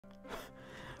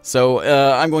So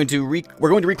we're going to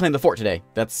reclaim the fort today.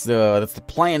 That's the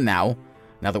plan now.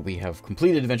 Now that we have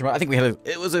completed adventure mode, I think we had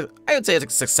I would say it's a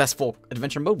successful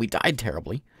adventure mode. We died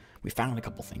terribly. We found a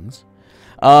couple things.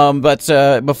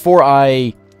 But before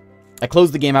I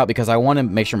close the game out, because I want to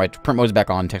make sure my print mode is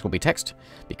back on, text will be text,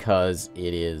 because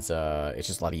it's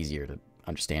just a lot easier to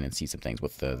understand and see some things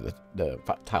with the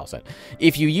tile set.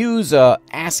 If you use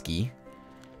ASCII,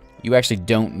 you actually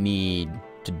don't need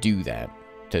to do that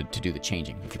to do the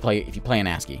changing. If you play in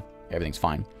ASCII, everything's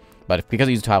fine. But because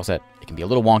I use a tile set, it can be a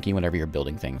little wonky whenever you're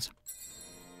building things.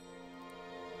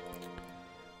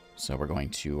 So we're going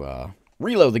to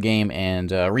reload the game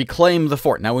and reclaim the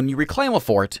fort. Now, when you reclaim a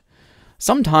fort,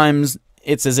 sometimes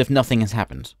it's as if nothing has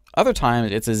happened. Other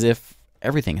times, it's as if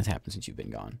everything has happened since you've been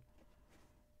gone.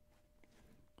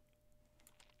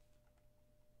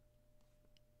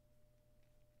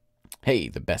 Hey,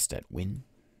 the best at win.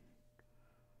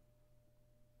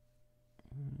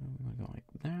 Go like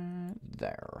that.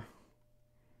 There.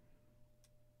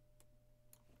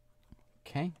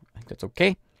 Okay, I think that's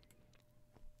okay.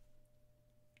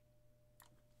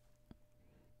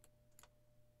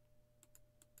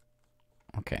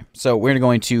 Okay, so we're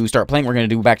going to start playing. We're going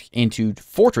to do back into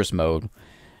fortress mode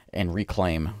and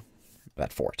reclaim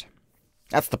that fort.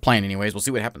 That's the plan anyways. We'll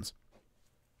see what happens.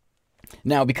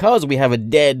 Now, because we have a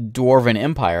dead Dwarven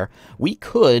Empire, we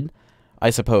could, I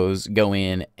suppose, go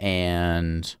in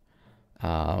and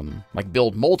like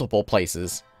build multiple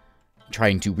places,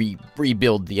 trying to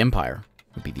rebuild the Empire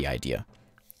would be the idea.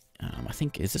 I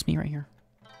think, is this me right here?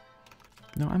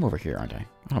 No, I'm over here, aren't I?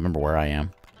 I don't remember where I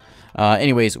am.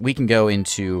 Anyways, we can go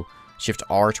into Shift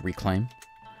R to reclaim,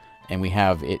 and we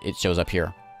have it shows up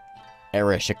here.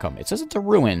 Ereshkikum. It says it's a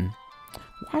ruin.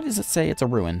 Why does it say it's a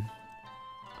ruin?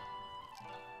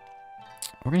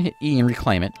 We're gonna hit E and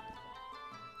reclaim it.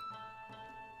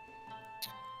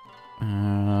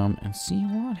 And see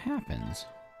what happens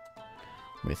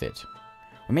with it.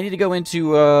 We may need to go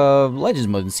into Legends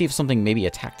mode and see if something maybe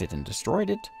attacked it and destroyed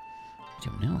it. I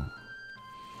don't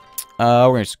know.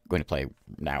 We're just going to play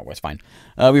now. It's fine.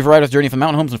 We've arrived at the journey from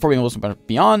mountain homes and forbidden wilds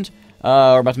beyond.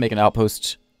 We're about to make an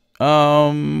outpost.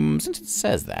 Since it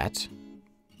says that,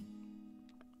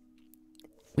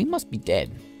 we must be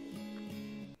dead.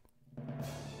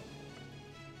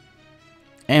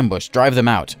 Ambush. Drive them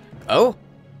out. Oh?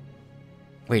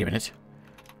 Wait a minute.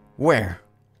 Where?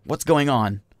 What's going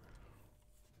on?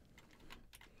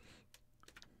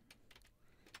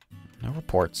 No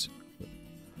reports.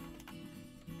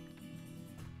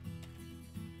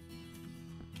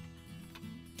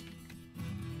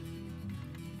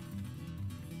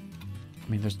 I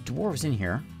mean, there's dwarves in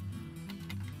here.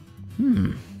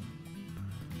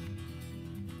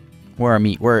 Where am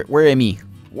I? Where am I?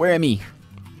 Where am I?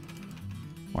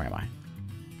 Where am I?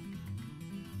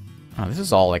 Oh, this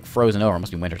is all like frozen over. It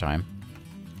must be wintertime.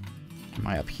 Am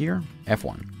I up here?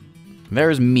 F1.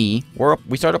 There's me.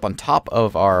 We start up on top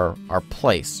of our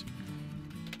place.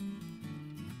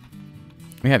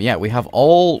 We have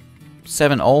all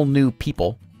 7 all new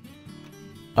people.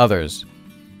 Others.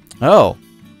 Oh.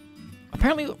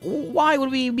 Apparently, why would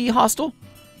we be hostile?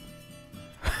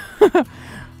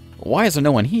 Why is there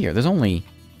no one here? There's only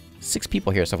 6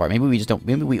 people here so far. Maybe we just don't.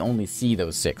 Maybe we only see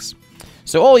those 6.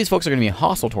 So all these folks are going to be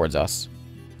hostile towards us.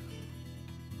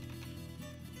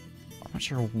 I'm not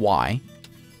sure why.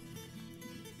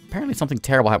 Apparently something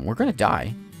terrible happened. We're going to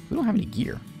die. We don't have any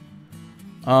gear.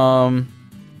 So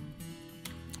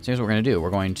here's what we're going to do. We're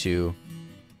going to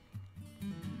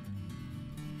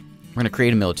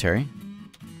create a military.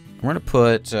 We're going to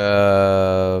put,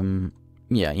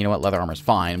 yeah, you know what? Leather armor's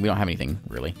fine. We don't have anything,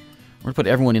 really. We're going to put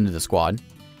everyone into the squad.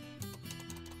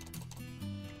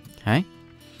 Okay.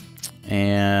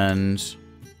 And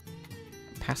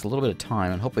pass a little bit of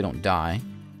time and hope we don't die.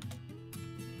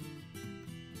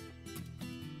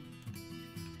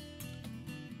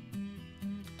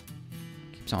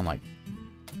 Keeps on like...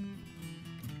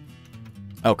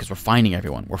 Oh, because we're finding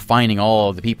everyone. We're finding all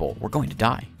of the people. We're going to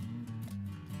die.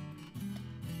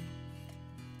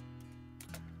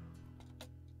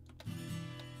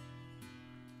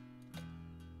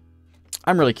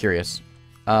 I'm really curious.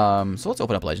 So let's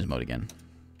open up Legends mode again.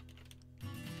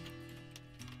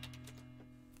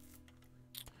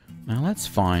 Now let's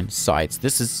find sites.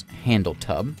 This is Handle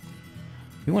Tub.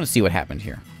 We want to see what happened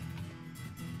here.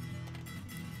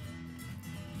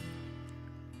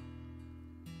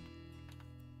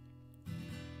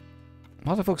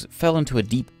 Lots of folks fell into a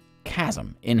deep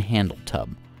chasm in Handle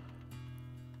Tub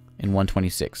in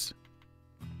 126.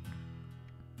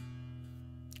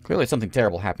 Clearly something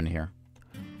terrible happened here.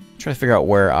 I'm trying to figure out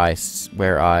where I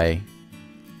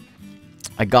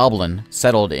a goblin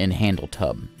settled in Handle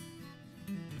Tube.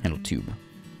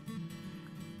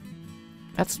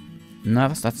 That's I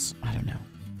don't know.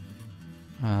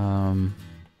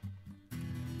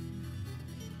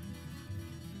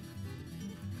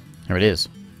 Here it is.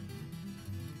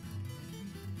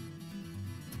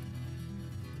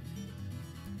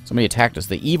 Somebody attacked us.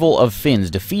 The evil of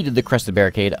Finns defeated the crested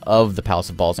barricade of the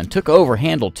Palace of Balls and took over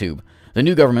Handle Tube. The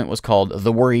new government was called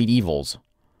the Worried Evils.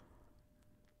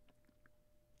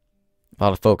 A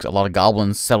lot of folks, a lot of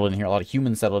goblins settled in here, a lot of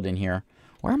humans settled in here.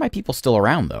 Why are my people still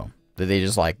around, though? Did they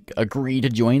just, like, agree to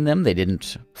join them? They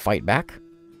didn't fight back?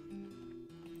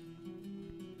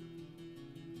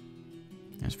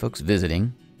 There's folks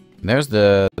visiting. There's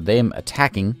them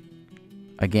attacking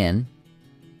again.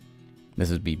 This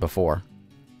would be before.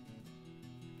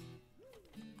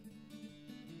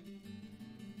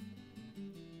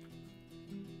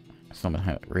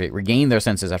 Someone regained their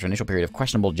senses after an initial period of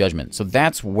questionable judgment. So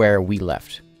that's where we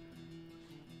left.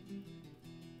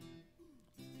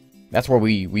 That's where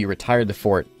we retired the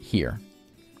fort here.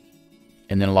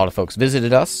 And then a lot of folks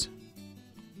visited us.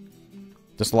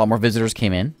 Just a lot more visitors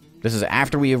came in. This is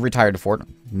after we have retired the fort.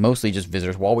 Mostly just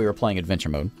visitors while we were playing adventure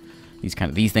mode.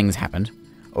 These things happened.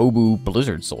 Obu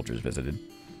Blizzard soldiers visited.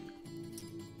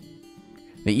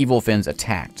 The evil Finns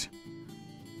attacked.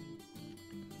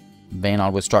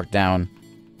 Vanod was struck down.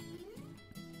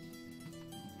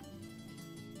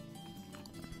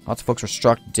 Lots of folks were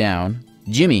struck down.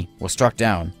 Jimmy was struck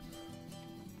down.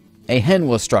 A hen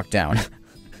was struck down.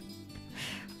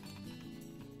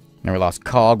 And we lost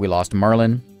Cog, we lost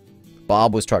Merlin.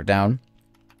 Bob was struck down.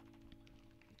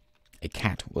 A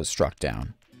cat was struck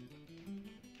down.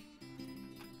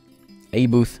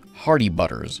 Abuth Hardy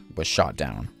Butters was shot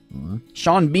down.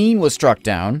 Sean Bean was struck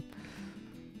down.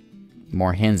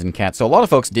 More hens and cats. So a lot of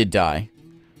folks did die.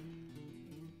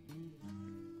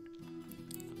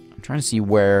 I'm trying to see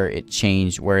where it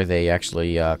changed, where they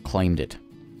actually claimed it.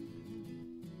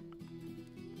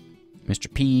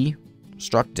 Mr. P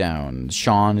struck down.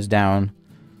 Sean is down.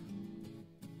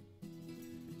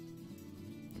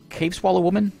 Cave Swallow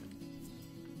Woman.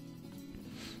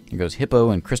 Here goes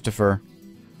Hippo and Christopher.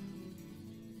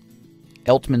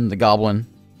 Eltman the Goblin.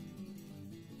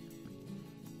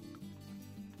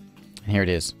 And here it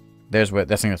is. That's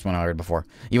one I heard before.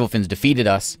 Evil Finns defeated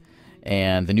us,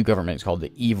 and the new government is called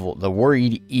the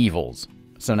Worried Evils.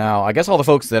 So now, I guess all the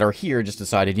folks that are here just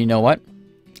decided, you know what?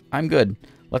 I'm good.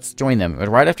 Let's join them. But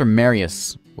right after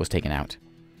Marius was taken out.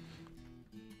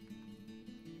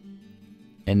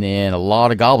 And then a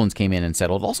lot of goblins came in and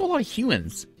settled. Also, a lot of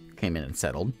humans came in and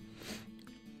settled.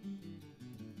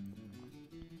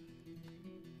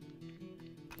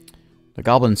 The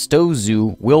Goblin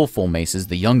Stozu Willful Maces,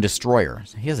 the Young Destroyer.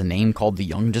 He has a name called the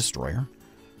Young Destroyer.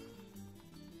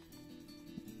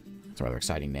 That's a rather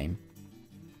exciting name.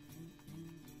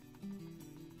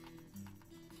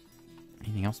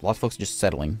 Anything else? A lot of folks just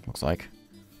settling, looks like.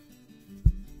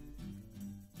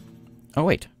 Oh,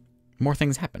 wait. More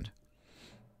things happened.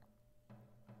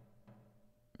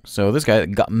 So this guy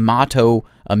got Mato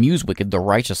Amusewicked, the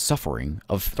righteous suffering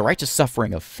of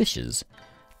fishes,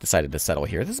 decided to settle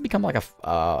here. This has become like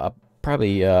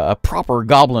probably a proper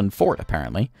goblin fort,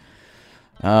 apparently.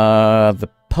 The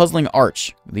Puzzling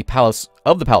Arch, the Palace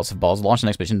of Balls, launched an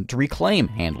expedition to reclaim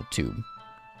Handle Tube.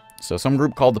 So some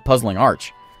group called the Puzzling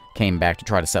Arch came back to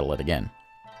try to settle it again.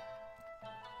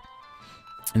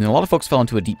 And then a lot of folks fell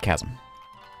into a deep chasm.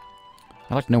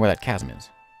 I'd like to know where that chasm is.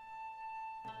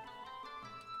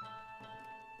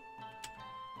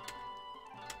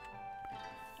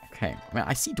 Okay, I mean,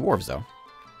 I see dwarves, though.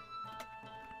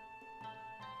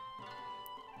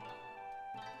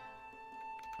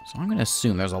 So I'm going to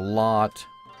assume there's a lot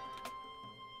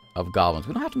of goblins.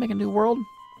 We don't have to make a new world.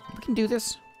 We can do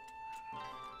this.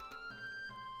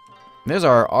 There's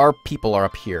our people are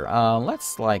up here.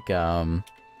 Let's, like, let's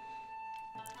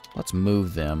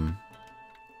move them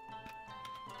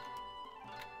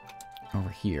over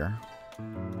here.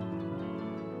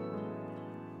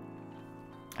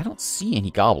 I don't see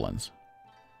any goblins.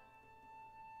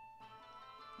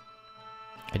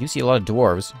 I do see a lot of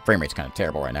dwarves. Frame rate's kind of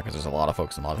terrible right now because there's a lot of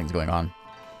folks and a lot of things going on.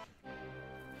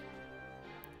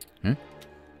 I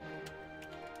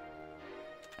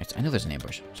know there's an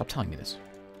ambush. Stop telling me this.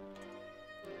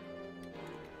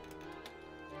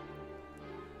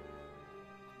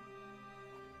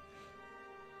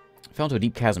 I fell into a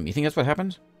deep chasm. You think that's what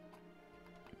happened?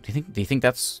 Do you think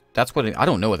that's what I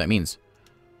don't know what that means.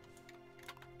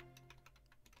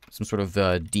 Some sort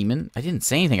of demon? I didn't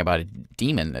say anything about a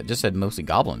demon. I just said mostly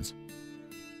goblins.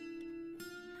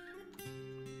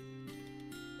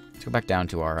 Let's go back down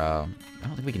to our, I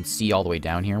don't think we can see all the way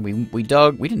down here. We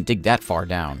didn't dig that far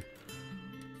down.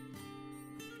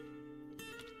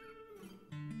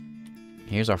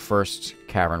 Here's our first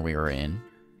cavern we were in.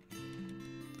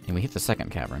 And we hit the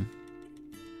second cavern.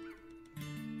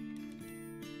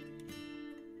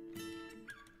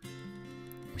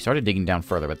 We started digging down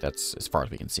further, but that's as far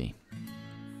as we can see.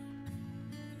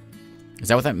 Is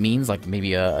that what that means? Like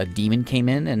maybe a demon came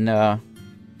in and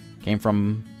came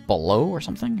from below or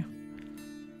something?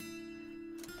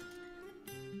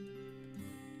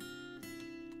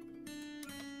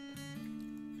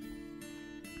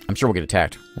 I'm sure we'll get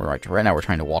attacked. Right now we're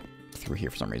trying to walk through here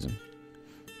for some reason.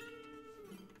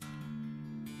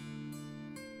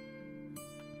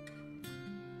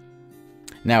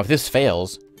 Now, if this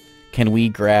fails, can we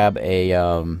grab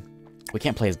a... we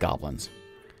can't play as goblins.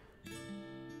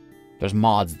 There's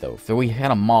mods, though. If we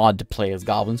had a mod to play as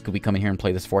goblins, could we come in here and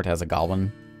play this fort as a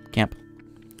goblin camp?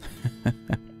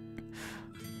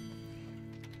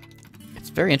 It's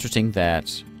very interesting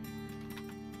that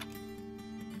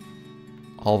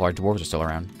all of our dwarves are still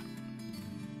around.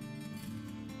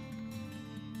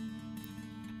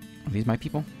 Are these my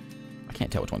people? I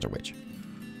can't tell which ones are which.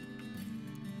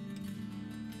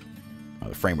 Oh,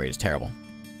 the frame rate is terrible.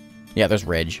 Yeah, there's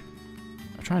Reg.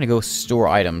 I'm trying to go store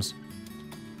items.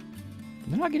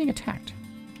 They're not getting attacked.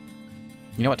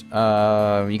 You know what?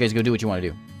 You guys go do what you want to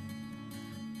do.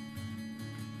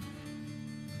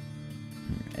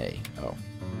 A. Oh.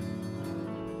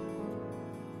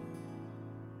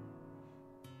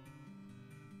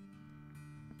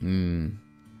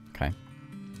 Okay.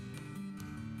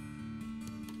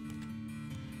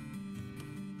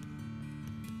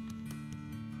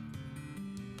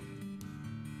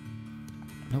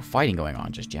 No fighting going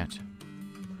on just yet.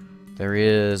 There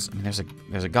is... I mean, there's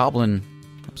a goblin...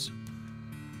 Oops.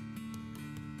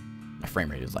 My frame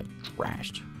rate is, like,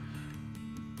 trashed.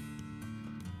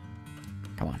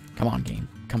 Come on. Come on, game.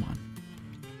 Come on.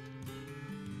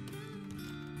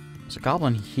 There's a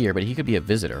goblin here, but he could be a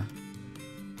visitor.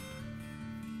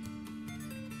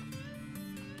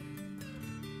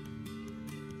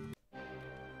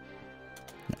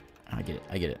 No, I get it.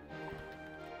 I get it.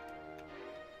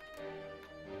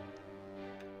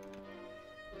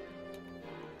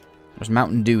 There's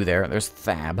Mountain Dew there. There's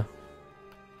Thab.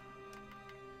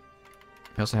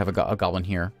 We also have a goblin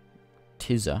here.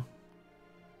 Tizza.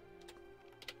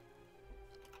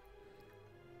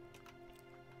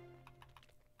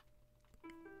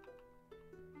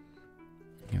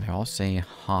 Okay, they all say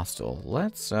hostile.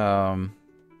 Let's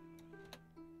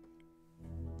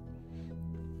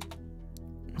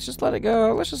just let it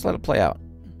go. Let's just let it play out.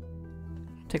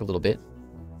 Take a little bit.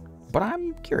 But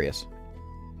I'm curious.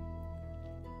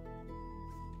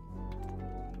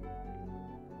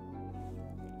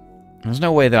 There's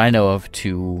no way that I know of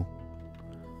to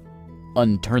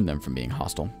unturn them from being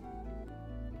hostile.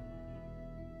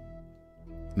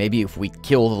 Maybe if we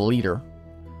kill the leader.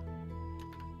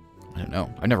 I don't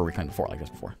know. I've never reclaimed a fort like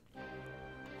this before.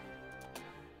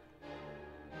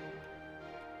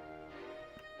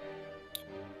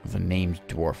 The named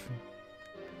dwarf.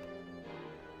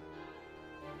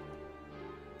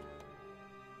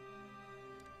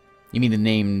 You mean the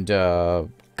named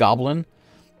goblin?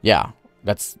 Yeah,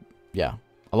 that's... Yeah.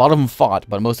 A lot of them fought,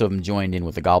 but most of them joined in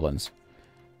with the goblins.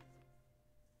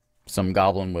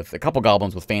 A couple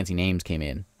goblins with fancy names came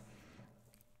in.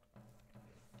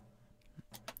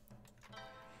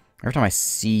 Every time I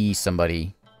see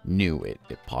somebody new,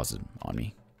 it pauses on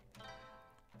me.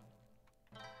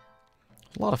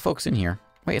 There's a lot of folks in here.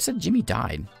 Wait, it said Jimmy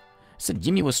died. It said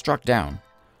Jimmy was struck down.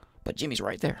 But Jimmy's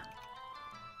right there.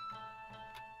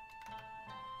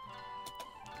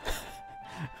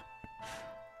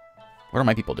 What are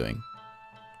my people doing?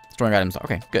 Storing items.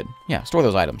 Okay, good. Yeah, store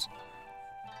those items.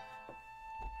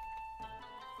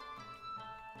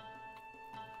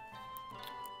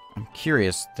 I'm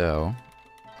curious, though,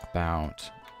 about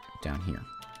down here.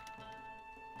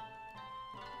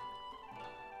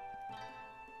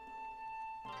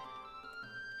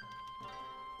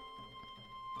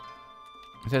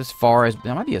 Is that as far as...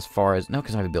 That might be as far as... No,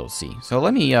 because I haven't been able to see. So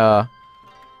let me,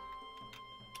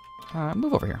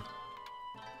 move over here.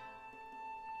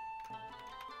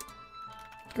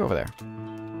 Go over there.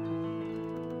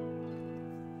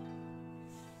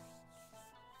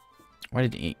 Why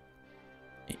did he...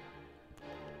 There's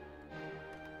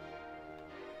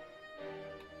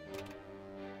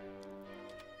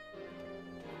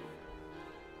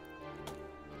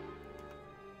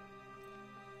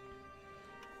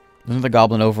another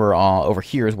goblin over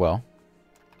here as well.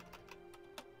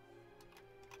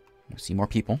 See more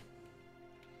people.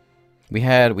 We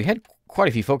had quite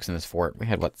a few folks in this fort. We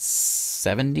had, what,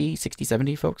 70, 60,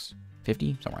 70 folks?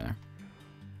 50? Somewhere in there.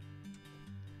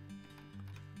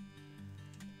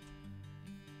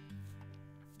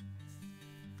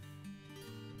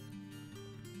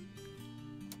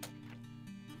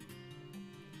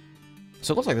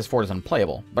 So it looks like this fort is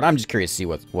unplayable, but I'm just curious to see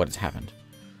what has happened.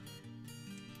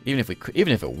 Even if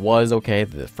it was okay,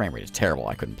 the frame rate is terrible.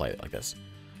 I couldn't play it like this.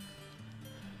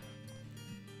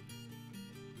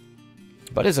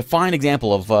 But it's a fine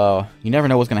example of you never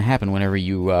know what's going to happen whenever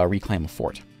you reclaim a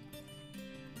fort.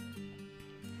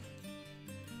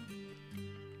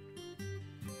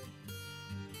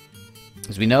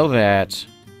 Because we know that,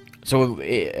 so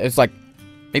it's like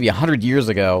maybe 100 years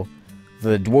ago,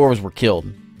 the dwarves were killed.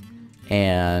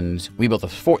 And we built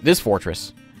this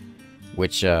fortress,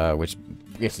 which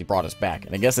basically brought us back.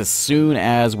 And I guess as soon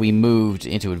as we moved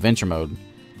into adventure mode,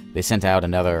 they sent out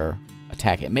another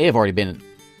attack. It may have already been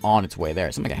on its way there.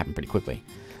 Something that happened pretty quickly.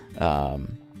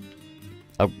 An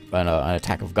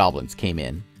attack of goblins came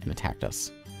in and attacked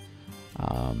us.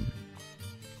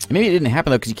 Maybe it didn't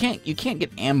happen though, because you can't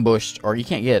get ambushed or you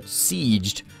can't get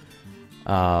sieged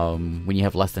when you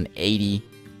have less than 80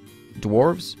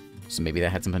 dwarves. So maybe that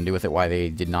had something to do with it, why they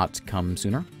did not come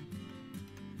sooner.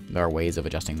 There are ways of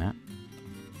adjusting that.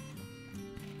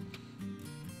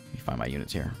 Let me find my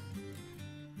units here.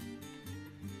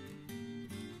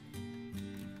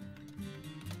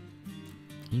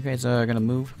 You guys gonna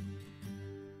move?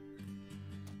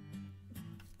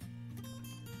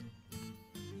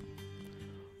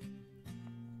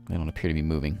 They don't appear to be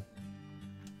moving.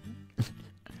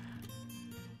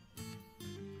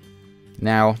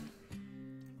 Now,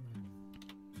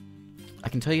 I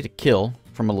can tell you to kill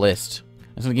from a list.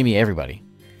 It's gonna give me everybody.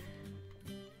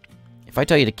 If I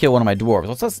tell you to kill one of my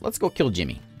dwarves, let's go kill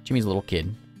Jimmy. Jimmy's a little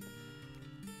kid.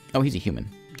 Oh, he's a human.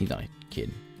 He's not a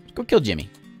kid. Let's go kill Jimmy.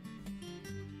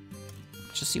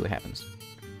 Let's just see what happens.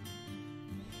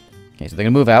 Okay, so they're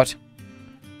gonna move out,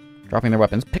 dropping their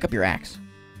weapons. Pick up your axe.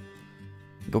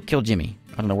 Go kill Jimmy.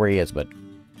 I don't know where he is, but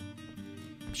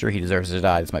I'm sure he deserves to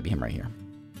die. This might be him right here.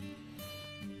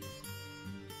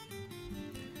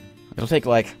 It'll take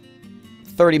like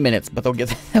 30 minutes, but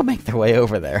they'll make their way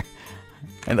over there.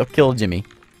 And they'll kill Jimmy.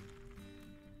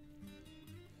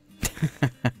 Yeah,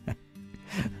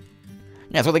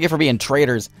 that's what they get for being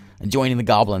traitors and joining the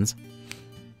goblins.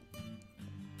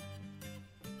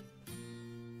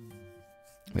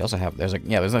 We also have there's a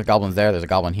goblins there, there's a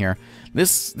goblin here.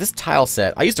 This tile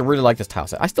set, I used to really like this tile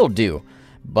set. I still do,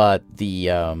 but the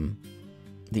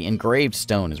engraved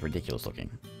stone is ridiculous looking.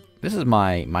 This is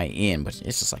my inn, but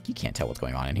it's just like you can't tell what's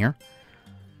going on in here.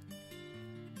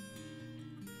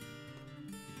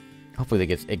 Hopefully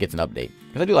it gets an update,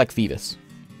 because I do like Thieves.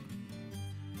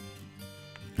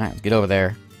 All right, let's get over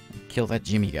there and kill that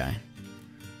Jimmy guy.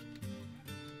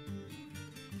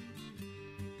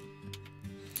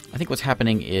 I think what's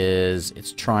happening is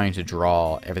it's trying to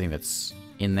draw everything that's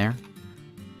in there.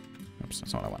 Oops,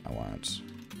 that's not what I want.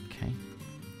 Okay.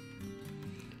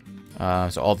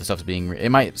 So all the stuff's being... It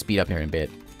might speed up here in a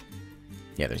bit.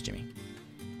 Yeah, there's Jimmy.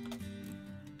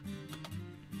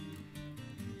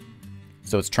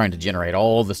 So it's trying to generate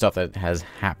all the stuff that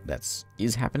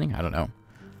is happening. I don't know.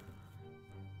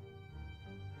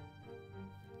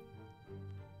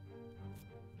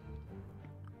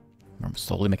 We're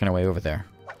slowly making our way over there.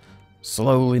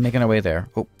 Slowly making our way there.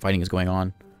 Oh, fighting is going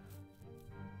on.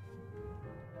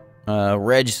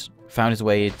 Reg found his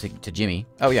way to Jimmy.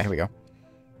 Oh, yeah, here we go.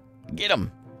 Get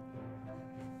him!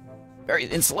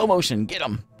 In slow motion, get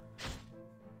him!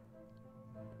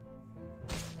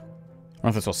 I don't know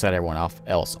if this will set everyone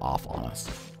else off on us.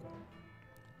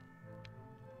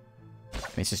 I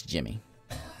mean, it's just Jimmy.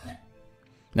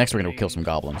 Next, we're going to kill some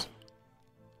goblins.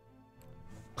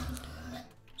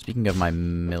 Speaking of my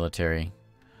military...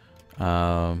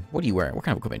 what do you wear? What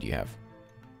kind of equipment do you have?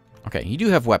 Okay, you do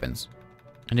have weapons.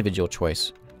 Individual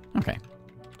choice. Okay.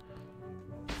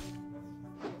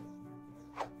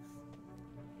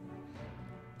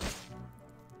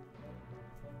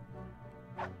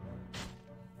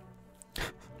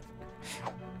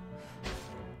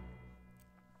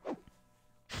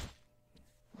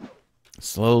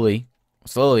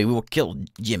 Slowly, we will kill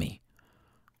Jimmy.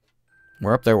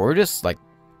 We're up there. We're just, like,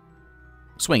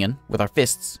 swinging with our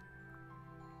fists.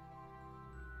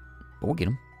 But we'll get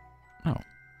him. Oh.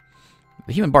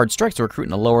 The human bard strikes to recruit in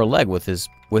the lower leg with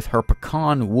her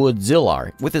pecan wood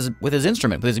zillar. With his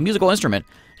instrument, with his musical instrument,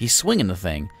 he's swinging the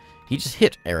thing. He just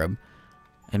hit Arab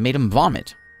and made him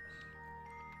vomit.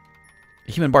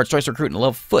 The human bard strikes to recruit in the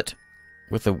left foot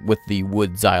with the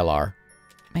wood zillar.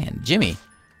 Man, Jimmy,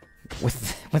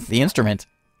 with the instrument,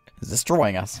 is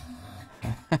destroying us.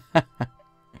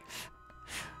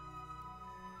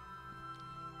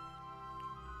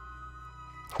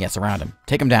 Yeah, surround him.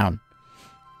 Take him down.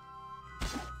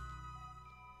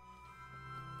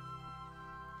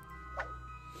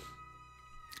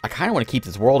 I kind of want to keep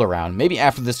this world around. Maybe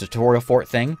after this tutorial fort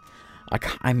thing, I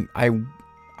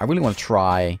really want to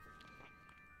try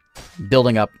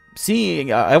building up.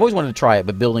 I always wanted to try it,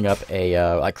 but building up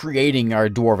a like creating our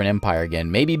dwarven empire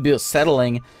again. Maybe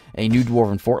settling a new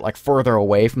dwarven fort like further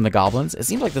away from the goblins. It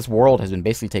seems like this world has been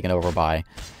basically taken over by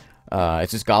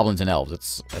it's just goblins and elves.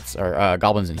 It's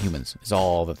goblins and humans. Is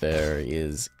all that there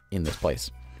is in this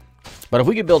place. But if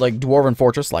we could build a dwarven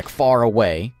fortress like far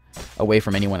away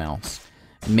from anyone else,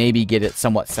 maybe get it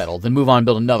somewhat settled, then move on and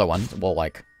build another one. We'll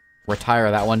like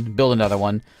retire that one, build another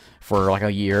one for like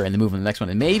a year, and then move on to the next one.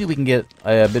 And maybe we can get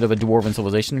a bit of a dwarven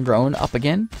civilization grown up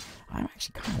again. I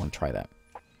actually kind of want to try that.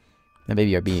 That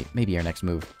maybe our next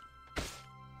move.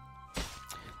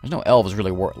 There's no elves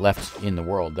really left in the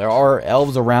world. There are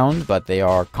elves around, but they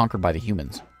are conquered by the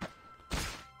humans.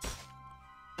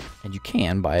 And you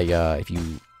can by if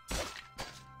you've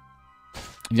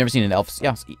never seen an elf.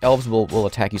 Yeah, elves will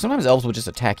attack you. Sometimes elves will just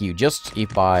attack you just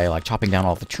by like chopping down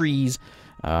all the trees.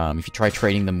 If you try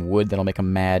trading them wood, that'll make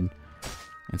them mad.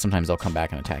 And sometimes they'll come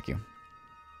back and attack you.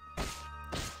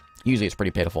 Usually it's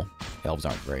pretty pitiful. Elves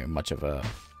aren't very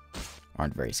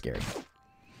scary.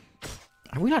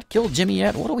 Have we not killed Jimmy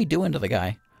yet? What are we doing to the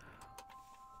guy?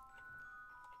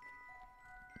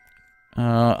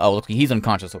 Oh, look, he's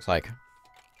unconscious, looks like.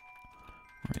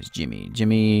 Where's Jimmy?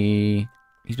 Jimmy,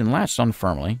 he's been latched on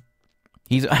firmly.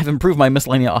 I've improved my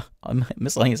miscellaneous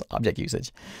object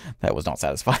usage. That was not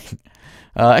satisfying.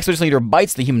 Expedition leader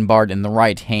bites the human bard in the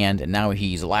right hand, and now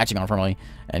he's latching on firmly,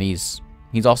 and he's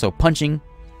also punching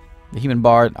the human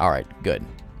bard. All right, good.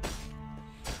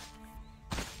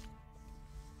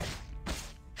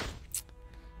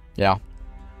 Yeah.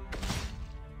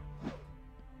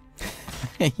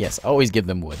 Yes, always give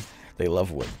them wood. They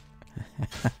love wood.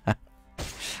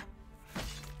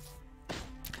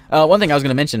 One thing I was going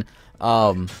to mention,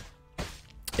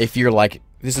 if you're like,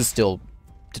 this is still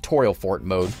tutorial fort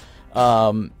mode,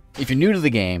 if you're new to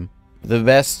the game, the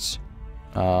best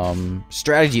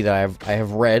strategy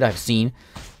that I've seen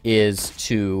is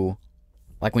to,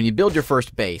 like when you build your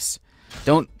first base,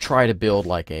 don't try to build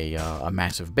like a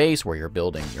massive base where you're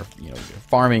building, you're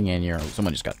farming and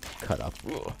someone just got cut up,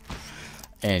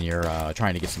 and you're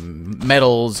trying to get some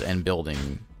metals and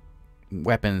building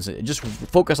weapons. Just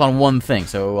focus on one thing.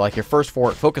 So like your first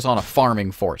fort, focus on a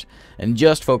farming fort and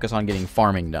just focus on getting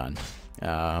farming done.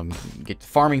 Get the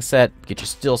farming set, get your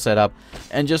still set up,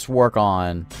 and just work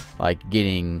on like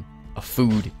getting a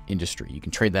food industry. You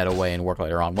can trade that away and work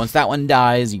later on. Once that one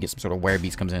dies, you get some sort of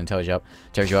werebeast comes in and tears you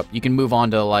up. You can move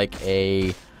on to like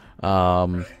a I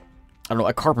don't know,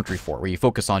 a carpentry fort where you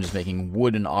focus on just making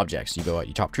wooden objects. You go out,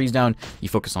 you chop trees down, you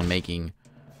focus on making,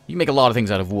 you can make a lot of things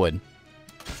out of wood.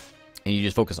 And you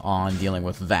just focus on dealing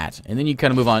with that. And then you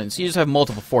kind of move on. So you just have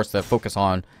multiple forts that focus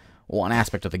on one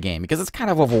aspect of the game. Because it's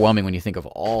kind of overwhelming when you think of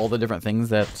all the different things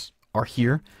that are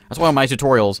here. That's why on my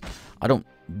tutorials, I don't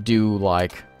do,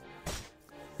 like,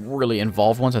 really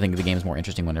involved ones. I think the game is more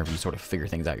interesting whenever you sort of figure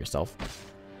things out yourself.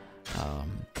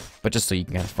 But just so you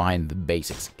can kind of find the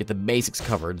basics. Get the basics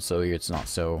covered so it's not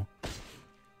so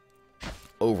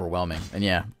overwhelming. And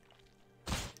yeah,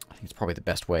 I think it's probably the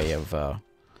best way of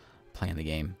playing the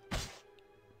game.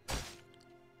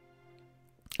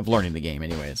 Of learning the game,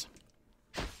 anyways.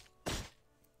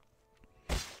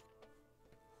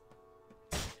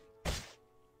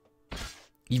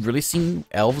 You've really seen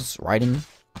elves riding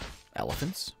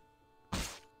elephants?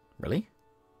 Really?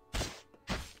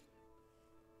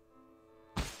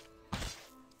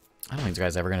 I don't think this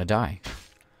guy's ever gonna die.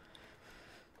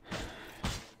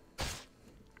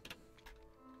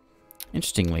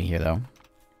 Interestingly here, though,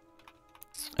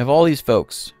 of all these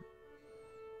folks,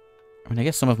 I mean, I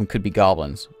guess some of them could be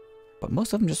goblins, but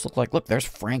most of them just look, there's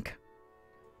Frank,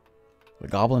 the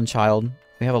goblin child.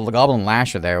 We have a goblin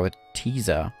lasher there with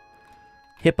Tiza.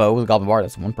 Hippo with goblin bard,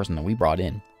 that's one person that we brought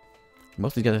in.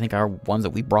 Most of these guys, I think, are ones that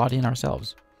we brought in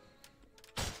ourselves.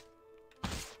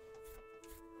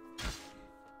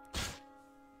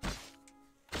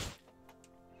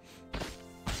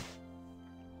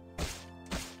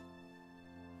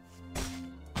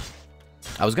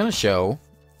 I was going to show,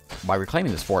 by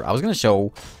reclaiming this fort, I was going to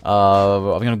show,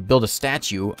 I'm going to build a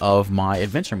statue of my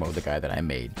adventure mode, the guy that I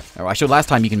made. Or I showed last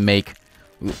time you can make,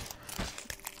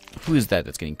 who is that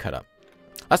that's getting cut up?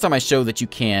 Last time I showed that you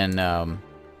can,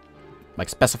 like,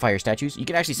 specify your statues. You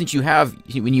can actually, since you have,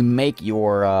 when you make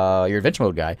your adventure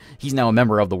mode guy, he's now a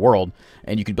member of the world,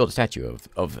 and you can build a statue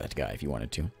of that guy if you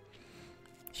wanted to.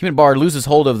 Human Bard loses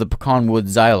hold of the Pecanwood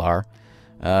Xylar.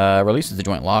 Releases the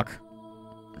joint lock.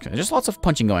 Okay, just lots of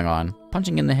punching going on.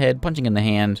 Punching in the head, punching in the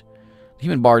hand. The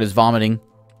Human Bard is vomiting.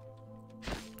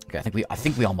 Okay, I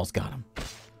think we almost got him.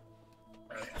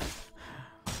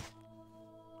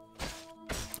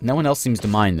 No one else seems to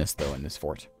mind this, though, in this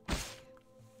fort.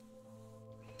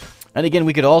 And again,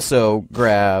 we could also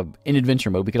grab, in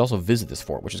adventure mode, we could also visit this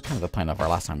fort, which is kind of the plan of our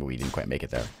last time, but we didn't quite make it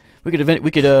there. We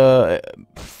could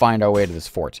find our way to this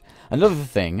fort. Another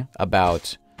thing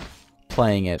about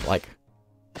playing it like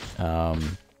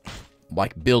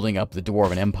building up the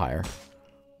Dwarven Empire,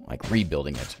 like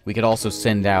rebuilding it. We could also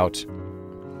send out...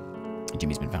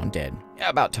 Jimmy's been found dead. Yeah,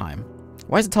 about time.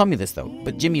 Why is it telling me this, though?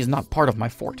 But Jimmy is not part of my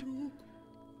fort.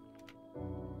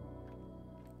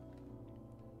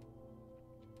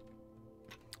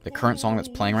 The current song that's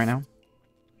playing right now?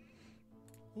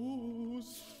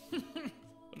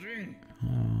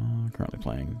 Currently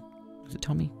playing. Does it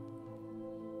tell me?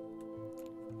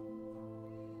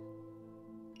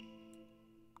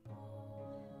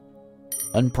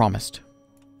 Unpromised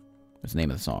is the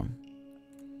name of the song.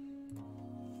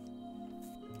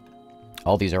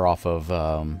 All these are off of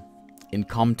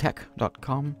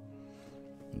incomtech.com.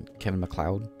 Kevin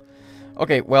MacLeod.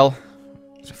 Okay, well,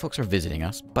 so folks are visiting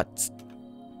us, but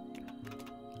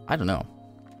I don't know.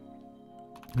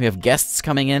 We have guests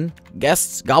coming in.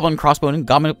 Guests, goblin crossbowing,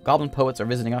 goblin poets are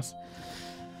visiting us.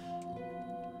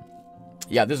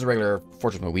 Yeah, this is a regular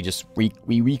fortress mode. We just we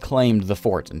reclaimed the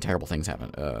fort, and terrible things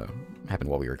happened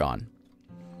while we were gone.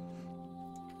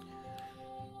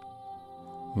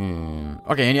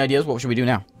 Okay, any ideas? What should we do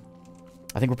now?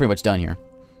 I think we're pretty much done here.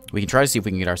 We can try to see if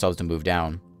we can get ourselves to move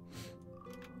down.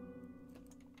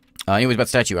 Anyways, about the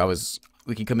statue,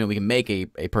 we can come in, we can make a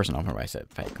person. I don't remember what I said.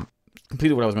 If I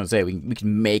completed what I was going to say, we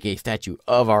can make a statue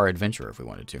of our adventurer if we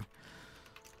wanted to.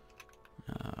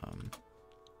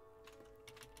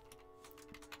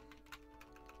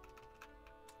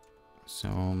 So,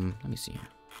 let me see.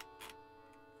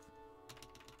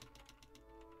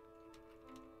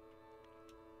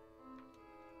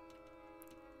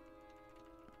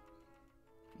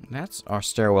 That's our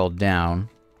stairwell down.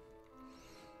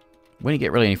 We didn't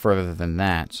get really any further than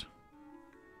that.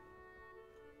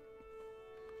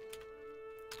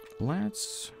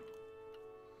 Let's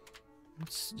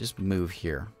just move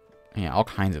here. Yeah, all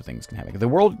kinds of things can happen. The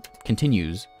world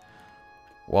continues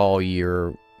while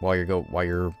you're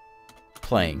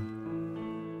playing.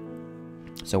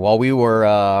 So while we were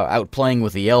out playing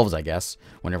with the elves, I guess,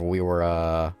 whenever we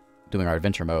were doing our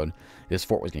adventure mode, this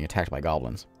fort was getting attacked by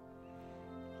goblins.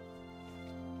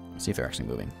 Let's see if they're actually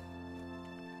moving.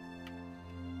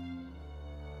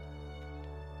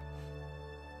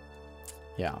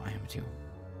 Yeah, I am too.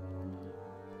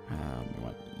 We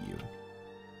want you.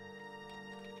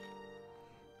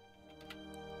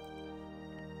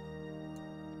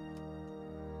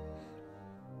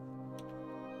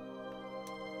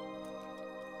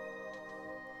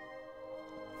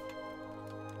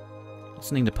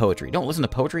 Listening to poetry. Don't listen to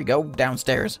poetry. Go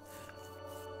downstairs.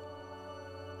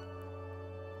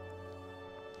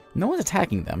 No one's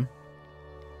attacking them.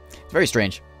 It's very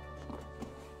strange.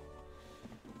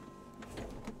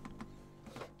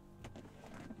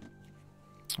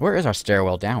 Where is our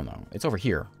stairwell down, though? It's over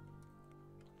here.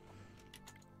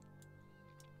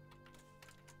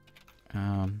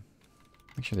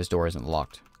 Make sure this door isn't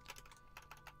locked.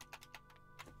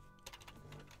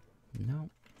 No.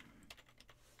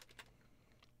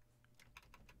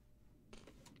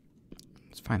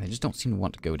 It's fine. They just don't seem to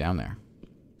want to go down there.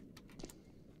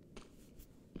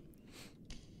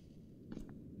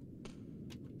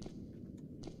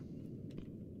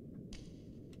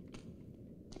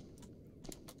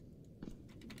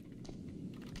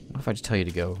 What if I just tell you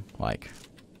to go, like...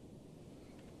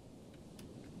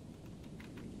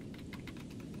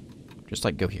 Just,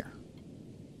 like, go here.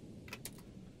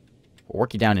 We'll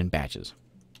work you down in batches.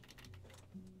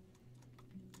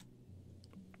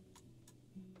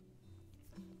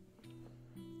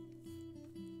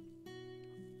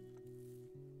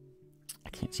 I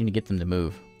can't seem to get them to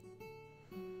move.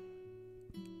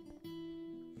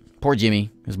 Poor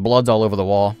Jimmy. His blood's all over the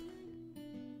wall.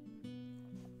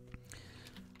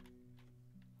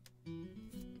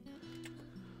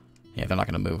 Yeah, they're not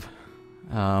going to move.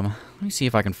 Let me see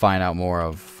if I can find out more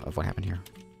of what happened here.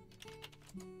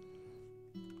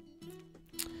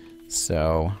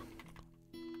 So...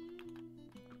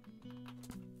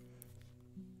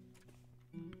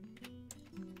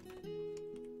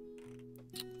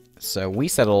 So we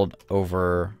settled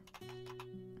over...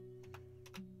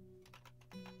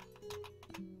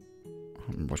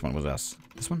 Which one was us?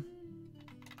 This one?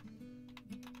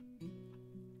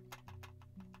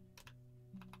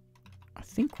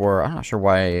 think we're... I'm not sure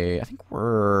why... I think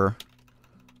we're...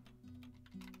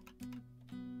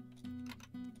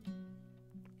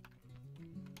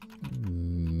 Let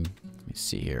me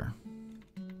see here.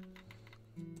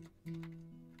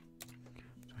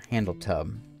 Handle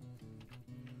tub.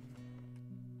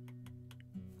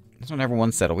 This one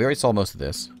everyone's settled. We already saw most of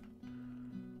this.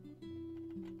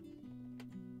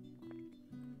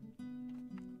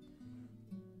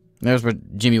 There's where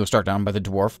Jimmy was struck down by the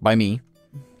dwarf, by me.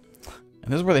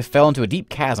 And this is where they fell into a deep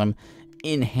chasm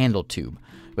in Handle Tube.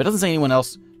 But it doesn't say anyone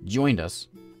else joined us.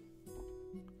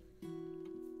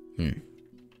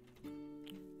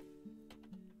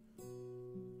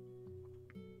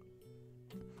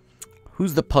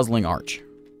 Who's the puzzling arch?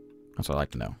 That's what I'd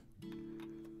like to know.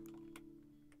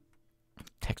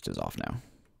 Text is off now.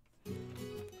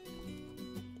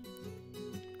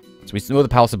 So we know the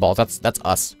Palace of Balls. That's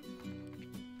us.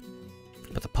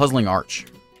 But the puzzling arch.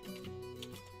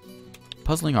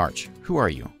 Puzzling arch. Who are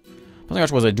you? Puzzling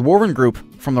arch was a dwarven group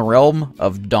from the realm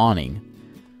of Dawning.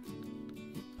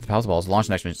 The Palace of Balls launched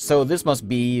an expedition. So this must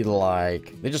be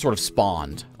like... They just sort of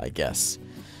spawned, I guess.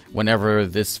 Whenever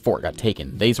this fort got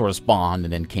taken. They sort of spawned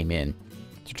and then came in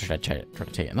to try to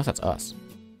take it. Unless that's us.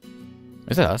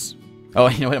 Is that us? Oh,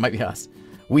 you know what? It might be us.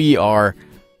 We are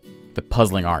the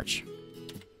puzzling arch.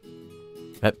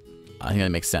 I think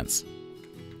that makes sense.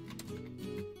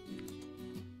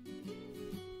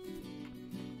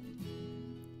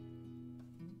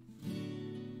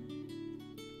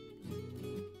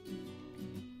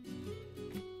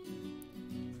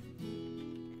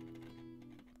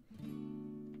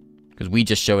 Because we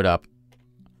just showed up.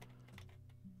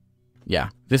 Yeah,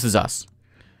 this is us.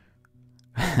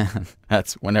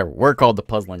 That's whenever we're called the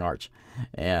Puzzling Arch.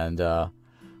 And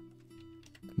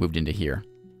moved into here.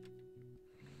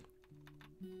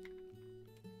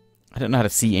 I don't know how to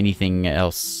see anything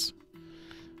else,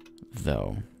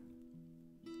 though.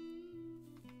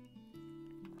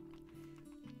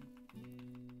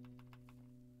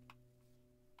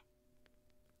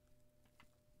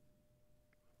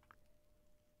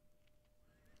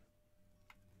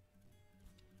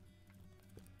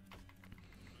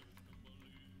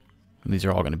 These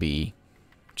are all going to be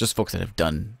just folks that have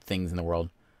done things in the world.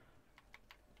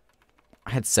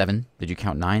 I had 7. Did you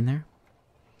count 9 there?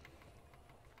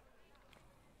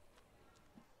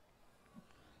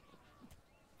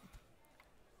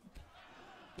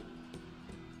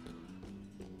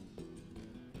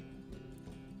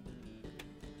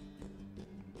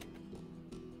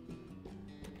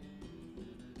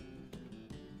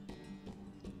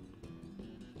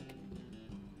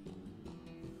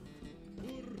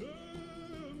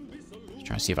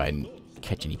 Trying to see if I can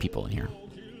catch any people in here.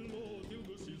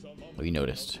 Oh, you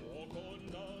noticed.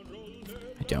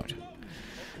 I don't.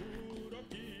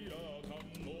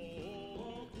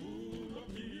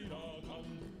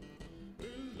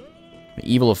 The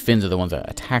evil of Finns are the ones that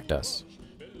attacked us.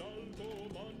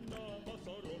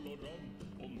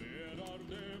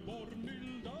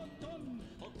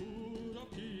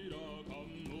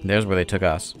 There's where they took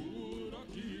us.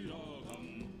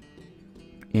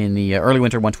 In the early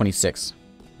winter 126,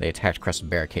 they attacked Crescent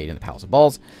Barricade in the Palace of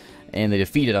Balls, and they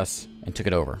defeated us and took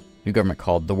it over. New government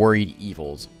called the Worried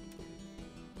Evils.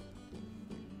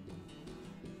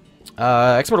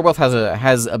 Export of Wealth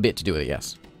has a bit to do with it,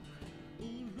 yes.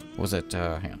 What was it?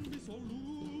 Hang on.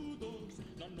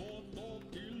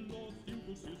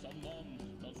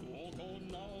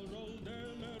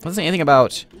 Doesn't say anything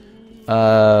about...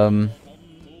 I'm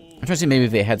trying to see maybe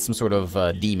if they had some sort of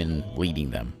demon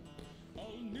leading them.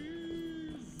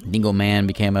 Dingo Man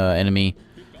became an enemy.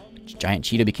 Giant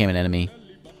Cheetah became an enemy.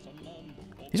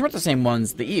 These weren't the same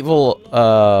ones. The evil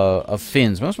of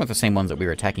Finns, most weren't the same ones that we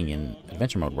were attacking in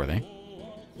adventure mode, were they?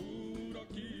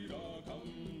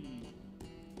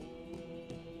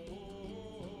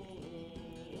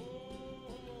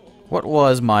 What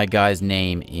was my guy's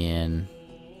name in...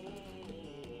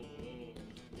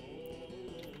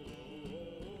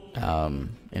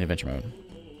 in adventure mode?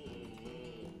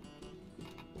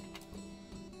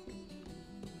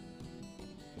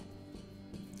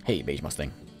 Hey, Beige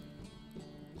Mustang.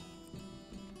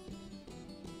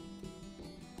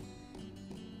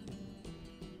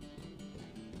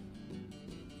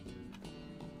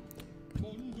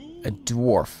 A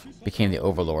dwarf became the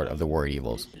overlord of the Worried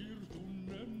Evils.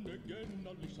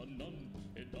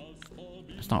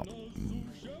 It's not...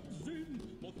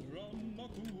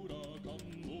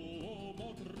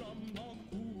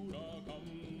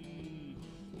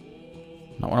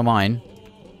 Not one of mine.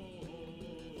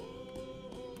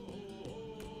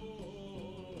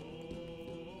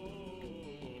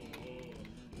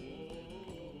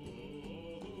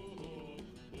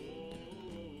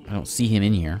 don't see him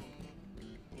in here.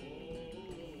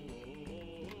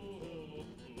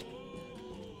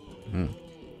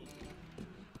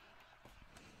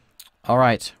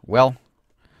 Alright, well,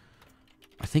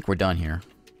 I think we're done here.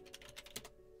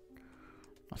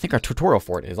 I think our tutorial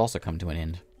for it has also come to an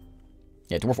end.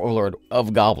 Yeah, Dwarf Overlord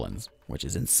of Goblins, which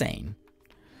is insane.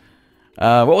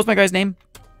 What was my guy's name?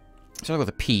 Started with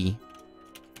a P.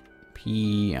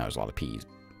 P. Oh, there's a lot of P's.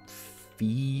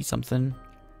 Fee something.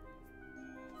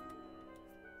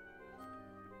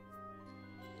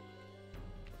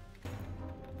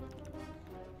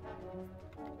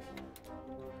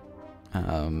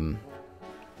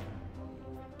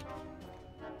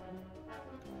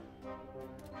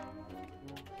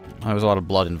 There was a lot of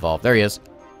blood involved. There he is.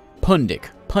 Pundik.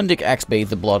 Pundik axe bathed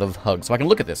the blood of Hug. So I can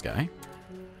look at this guy.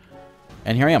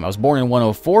 And here I am. I was born in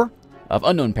 104, of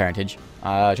unknown parentage,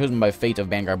 chosen by fate of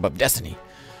Vanguard, but destiny.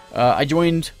 I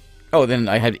joined... Oh, then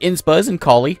I had Inspuz and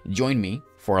Kali join me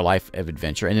for a life of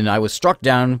adventure, and then I was struck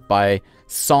down by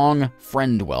Song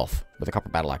Friendwealth with a copper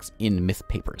battle axe in Myth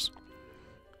Papers.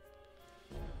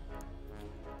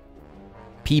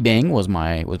 P-Bang was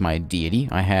my deity.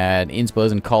 I had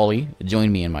Inspuz and Kali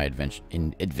join me in my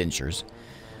adventures.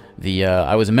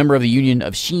 I was a member of the Union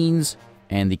of Sheens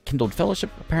and the Kindled Fellowship,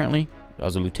 apparently. I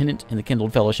was a lieutenant in the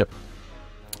Kindled Fellowship.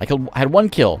 I had one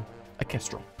kill, a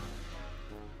Kestrel,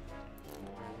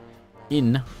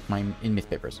 in Myth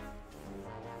Papers.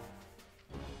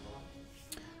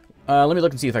 Let me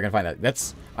look and see if I can find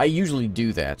that. I usually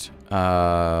do that.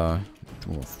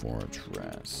 Dwarf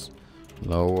Fortress,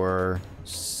 lower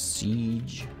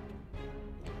siege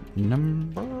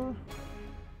number.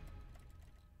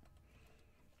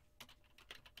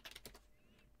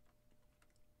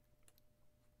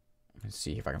 Let's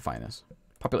see if I can find this.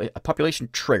 A population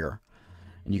trigger.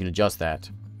 And you can adjust that.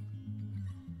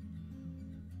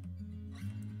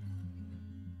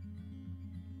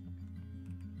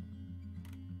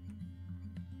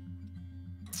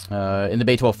 In the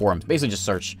Bay 12 forums. Basically just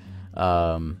search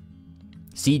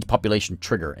siege population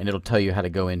trigger, and it'll tell you how to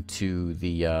go into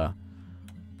the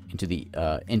entity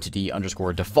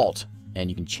 _ default, and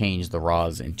you can change the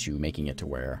RAWs into making it to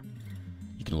where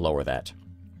you can lower that.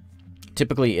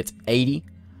 Typically it's 80,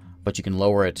 but you can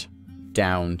lower it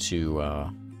down to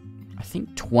I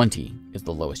think 20 is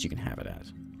the lowest you can have it at.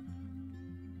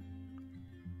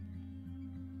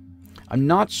 I'm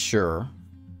not sure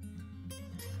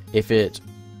if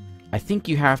I think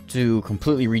you have to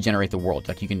completely regenerate the world.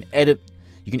 Like you can edit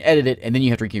it, and then you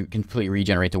have to completely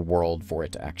regenerate the world for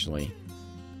it to actually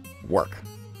work.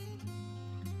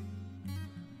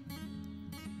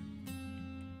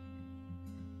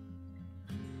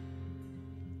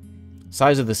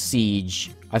 Size of the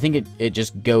siege, I think it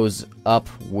just goes up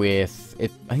with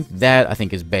it. I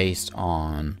think is based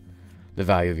on the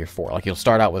value of your fort. Like you'll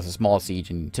start out with a small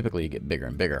siege, and typically you get bigger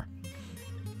and bigger.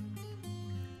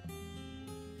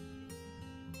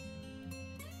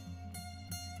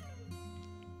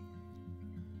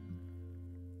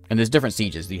 And there's different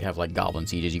sieges. You have like goblin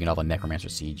sieges. You can have a necromancer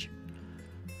siege.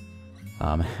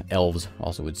 Elves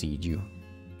also would siege you.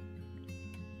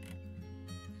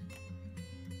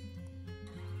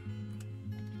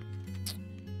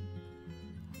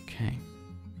 Okay.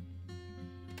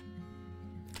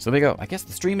 So there you go. I guess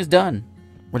the stream is done.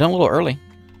 We're done a little early,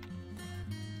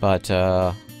 but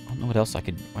I don't know what else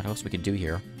we could do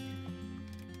here.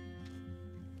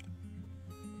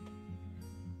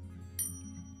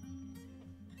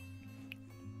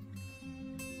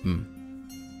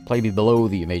 Play below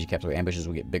the invasion capital. Ambushes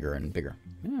will get bigger and bigger.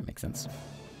 Yeah, that makes sense.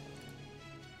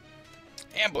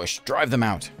 Ambush! Drive them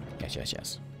out! Yes, yes,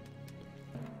 yes.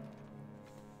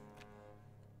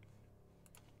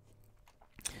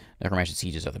 Necromancer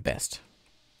sieges are the best.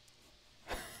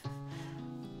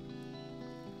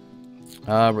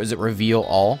 Is it reveal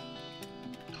all?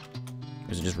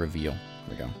 Or is it just reveal?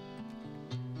 There we go.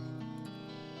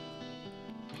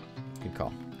 Good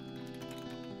call.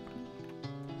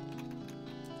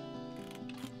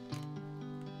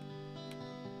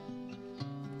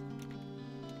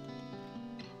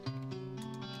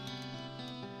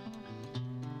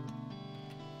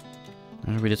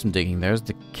 We did some digging. There's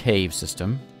the cave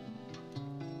system.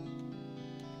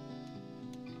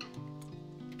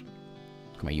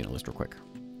 Look at my unit list real quick.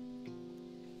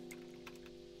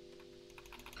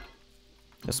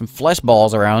 There's some flesh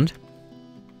balls around.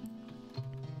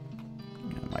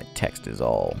 My text is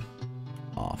all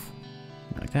off.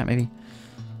 Like that, maybe.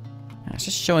 It's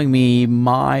just showing me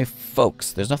my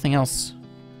folks. There's nothing else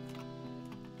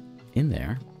in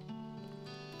there.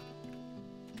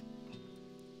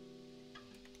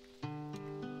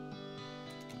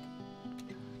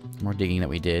 More digging that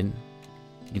we did.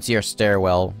 You can see our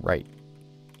stairwell right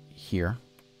here.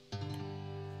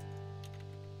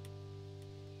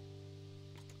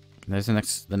 And there's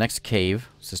the next cave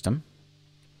system.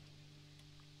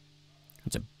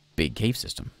 That's a big cave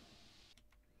system.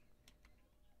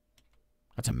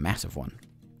 That's a massive one.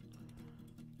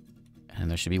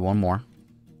 And there should be one more.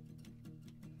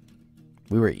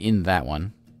 We were in that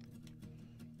one.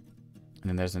 And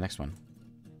then there's the next one.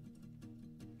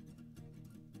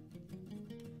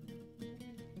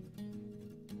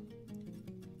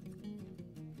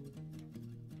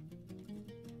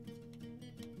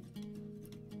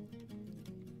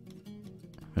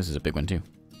 This is a big one too.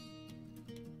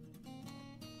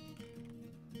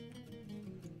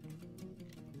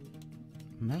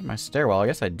 And there's my stairwell. I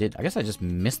guess I just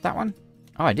missed that one.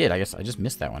 Oh, I did. I guess I just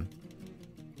missed that one.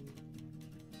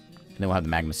 And then we'll have the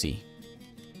magma sea.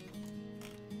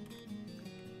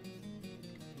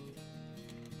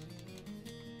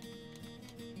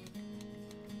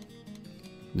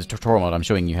 This tutorial mode, I'm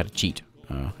showing you how to cheat.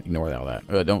 Ignore all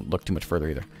that. Don't look too much further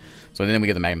either. So then we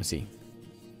get the magma sea.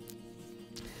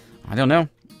 I don't know.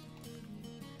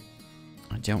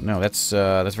 I don't know. That's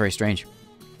very strange. All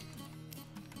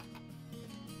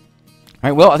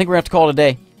right. Well, I think we're gonna have to call it a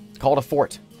day. Call it a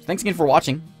fort. Thanks again for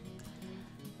watching.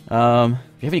 If you have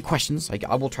any questions,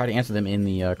 I will try to answer them in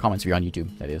the comments if you're on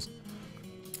YouTube. That is.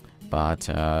 But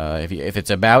if it's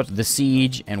about the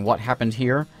siege and what happened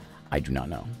here, I do not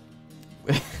know.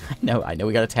 I know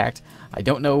we got attacked. I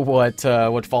don't know what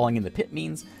falling in the pit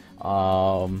means.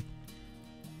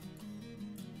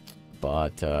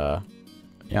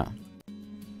 Yeah.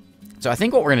 So I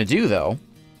think what we're going to do, though,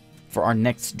 for our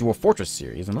next Dwarf Fortress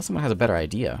series, unless someone has a better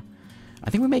idea, I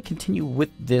think we may continue with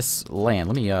this land.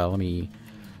 We're going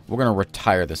to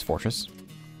retire this fortress.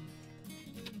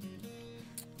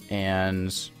 And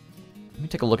let me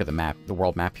take a look at the map, the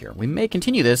world map here. We may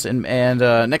continue this and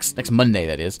next Monday,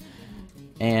 that is,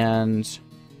 and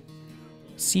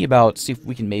see if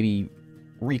we can maybe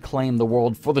reclaim the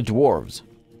world for the dwarves.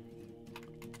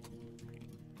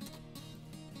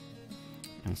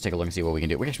 Let's take a look and see what we can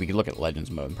do. We could look at Legends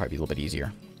mode and probably be a little bit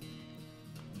easier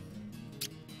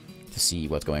to see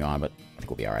what's going on, but I think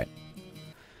we'll be alright.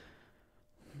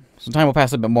 Some time will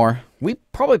pass a bit more. We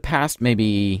probably passed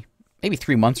maybe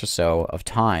 3 months or so of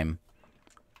time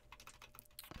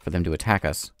for them to attack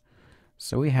us.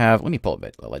 So we have... Let me pull a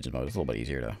bit. Legends mode is a little bit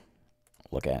easier to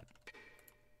look at.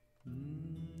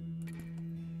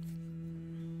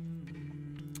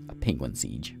 A penguin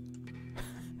siege.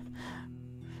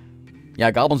 Yeah,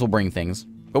 goblins will bring things.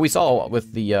 But we saw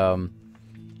with the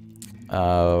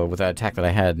with that attack that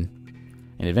I had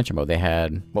in adventure mode, they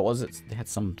had... What was it? They had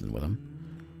something with them.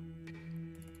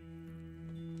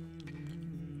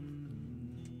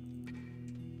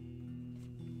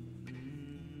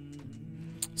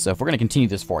 So if we're going to continue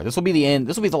this fort, this will be the end.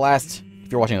 This will be the last,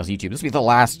 if you're watching on YouTube, this will be the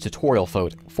last tutorial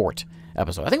fort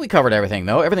episode. I think we covered everything,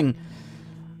 though. Everything,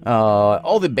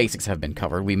 all the basics have been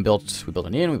covered. We built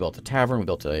an inn, we built a tavern, we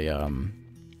built a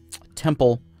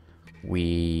temple.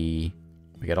 We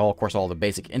got of course, all the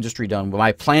basic industry done.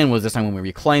 My plan was this time when we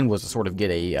reclaimed was to sort of get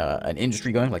an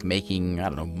industry going, like making, I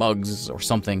don't know, mugs or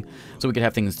something, so we could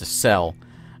have things to sell.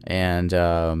 And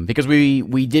because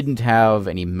we didn't have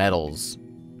any metals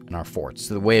in our forts,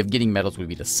 so the way of getting metals would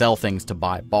be to sell things to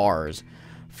buy bars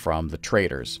from the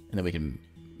traders, and then we can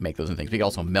make those and things. We could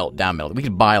also melt down metal. We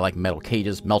could buy like metal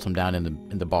cages, melt them down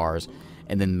in the bars,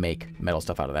 and then make metal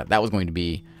stuff out of that. That was going to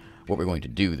be what we're going to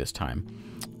do this time.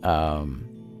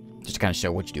 Just to kind of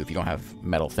show what you do if you don't have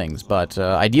metal things. But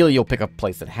ideally, you'll pick up a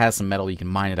place that has some metal. You can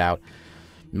mine it out,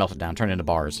 melt it down, turn it into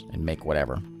bars, and make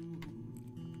whatever.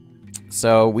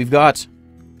 So we've got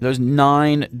those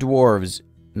 9 dwarves.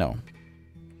 No.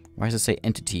 Why does it say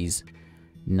entities?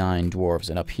 9 dwarves.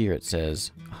 And up here it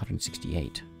says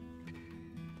 168.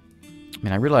 I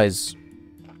mean, I realize...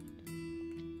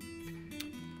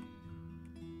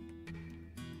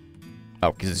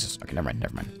 Oh, because this is... Okay, never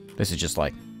mind. This is just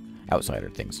like outsider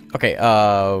things. Okay,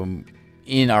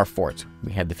 in our fort,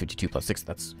 we had the 52 plus 6.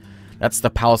 That's the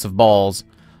Palace of Balls.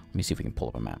 Let me see if we can pull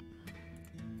up a map.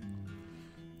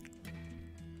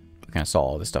 We kind of saw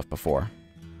all this stuff before.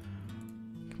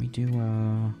 Can we do,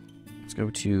 let's go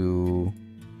to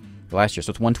last year.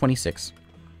 So it's 126.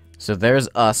 So there's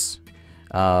us.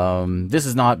 This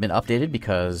has not been updated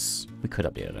because we could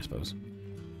update it, I suppose.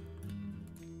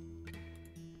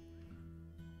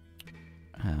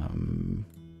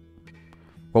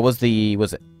 What was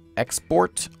it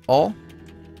export all?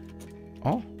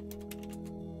 All?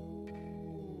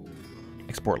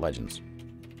 Export legends.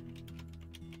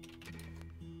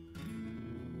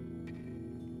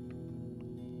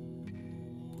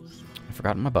 I've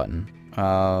forgotten my button.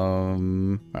 Oh,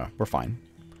 we're fine.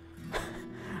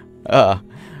 The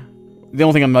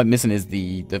only thing I'm not missing is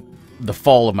the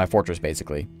fall of my fortress,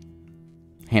 basically.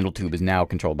 Handle tube is now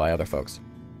controlled by other folks.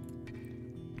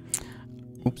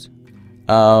 Oops.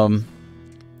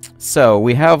 So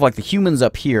we have like the humans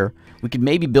up here. We could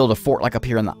maybe build a fort like up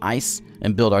here in the ice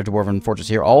and build our dwarven fortress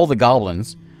here. All the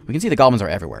goblins. We can see the goblins are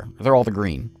everywhere. They're all the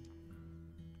green.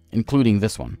 Including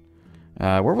this one.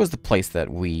 Where was the place that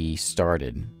we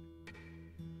started?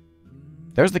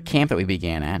 There's the camp that we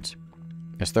began at.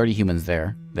 There's 30 humans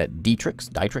there. That Dietrich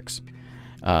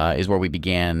is where we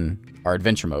began our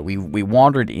adventure mode. We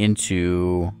wandered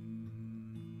into...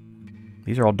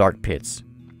 These are all dark pits.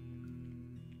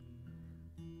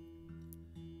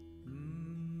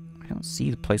 I don't see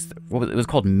the place that... What was it? It was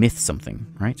called Myth something,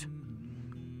 right?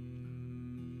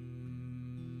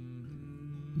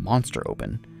 Monster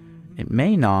Open. It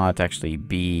may not actually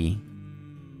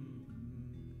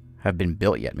have been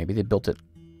built yet. Maybe they built it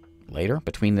later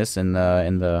between this and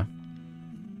the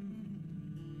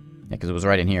yeah, because it was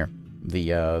right in here.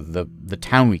 The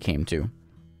town we came to.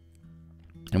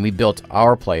 And we built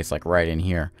our place like right in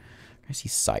here. I see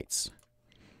sites.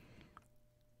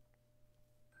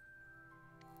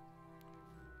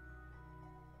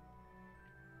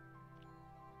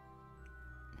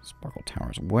 Sparkle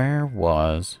Towers. Where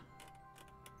was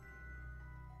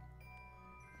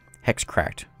Hex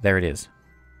Cracked? There it is.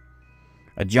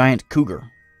 A giant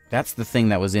cougar. That's the thing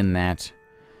that was in that.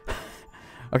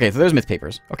 Okay, so there's myth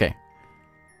papers. Okay.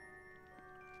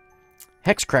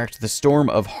 Hex Cracked, the Storm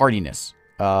of Hardiness.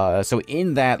 So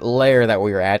in that lair that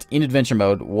we were at, in adventure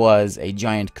mode, was a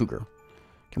giant cougar.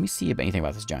 Can we see anything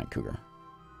about this giant cougar?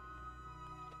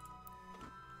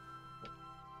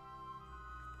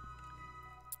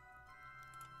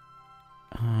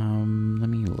 Let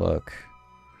me look.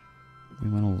 We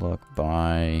want to look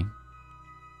by...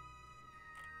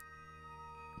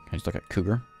 Can I just look at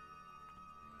cougar?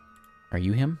 Are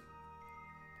you him?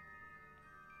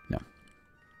 No.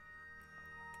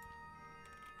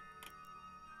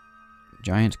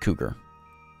 Giant cougar.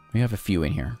 We have a few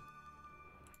in here.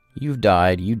 You've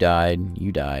died, you died,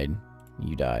 you died,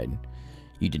 you died.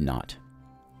 You did not.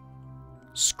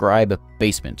 Scribe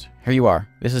Basement. Here you are.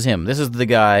 This is him. This is the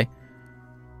guy.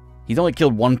 He's only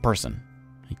killed one person.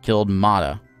 He killed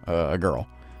Mata, a girl,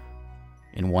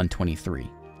 in 123.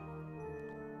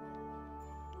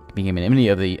 Became an enemy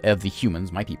of the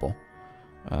humans, my people.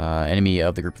 Enemy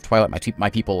of the group of Twilight, my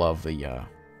people of the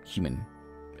human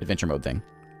adventure mode thing.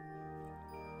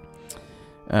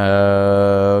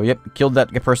 Yep, killed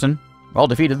that person. All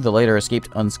defeated, the later escaped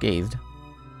unscathed.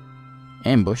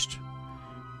 Ambushed.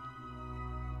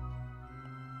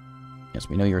 Yes,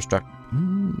 we know you were struck.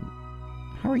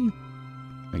 How are you?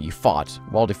 Oh, you fought,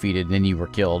 while defeated, and then you were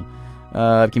killed.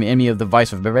 Became an enemy of the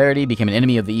vice of barbarity. Became an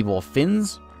enemy of the evil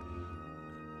Finns.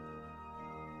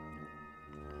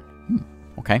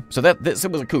 Okay, so this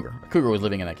was a cougar. A cougar was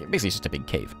living in that cave. Basically, it's just a big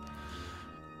cave.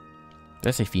 Did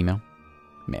I say female?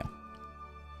 Male.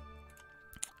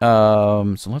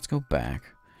 So let's go back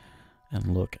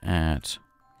and look at...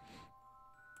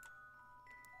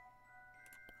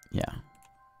 Yeah.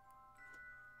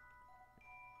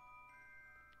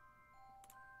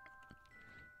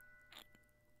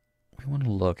 We want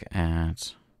to look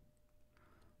at...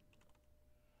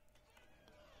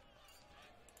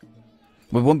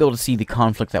 We won't be able to see the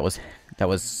conflict that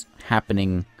was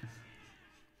happening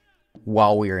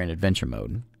while we were in adventure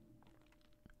mode.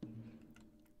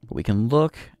 But we can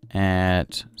look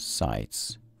at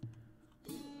sites.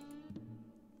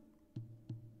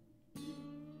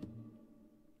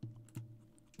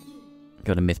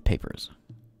 Go to Myth Papers.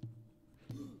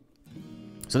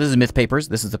 So this is Myth Papers.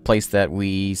 This is the place that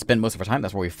we spent most of our time.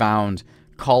 That's where we found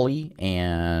Collie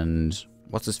and...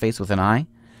 What's his face with an eye?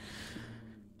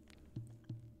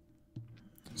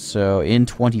 So in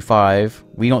 25,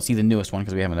 we don't see the newest one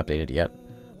because we haven't updated it yet.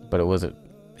 But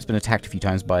it's been attacked a few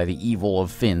times by the evil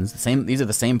of Finns. These are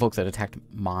the same folks that attacked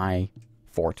my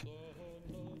fort.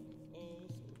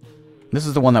 This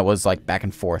is the one that was like back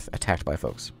and forth attacked by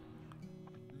folks.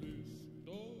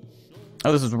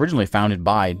 Oh, this was originally founded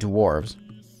by dwarves.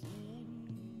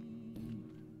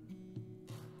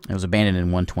 It was abandoned in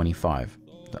 125.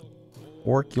 The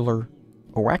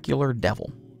oracular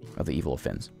devil of the evil of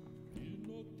Finns.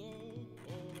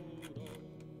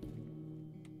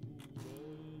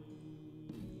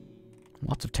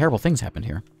 Lots of terrible things happened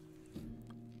here.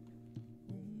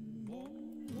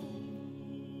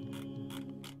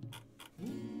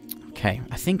 Okay,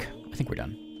 I think we're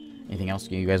done. Anything else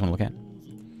you guys want to look at?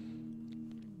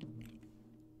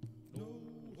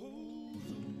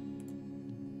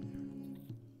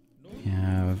 We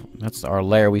have That's our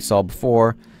lair we saw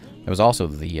before. There was also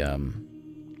the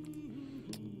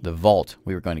vault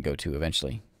we were going to go to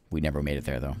eventually. We never made it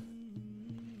there, though.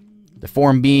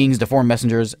 Deformed beings, deformed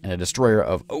messengers, and a destroyer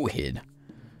of Ohid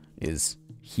is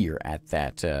here at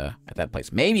that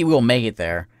place. Maybe we'll make it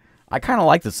there. I kind of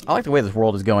like this. I like the way this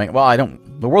world is going. Well, I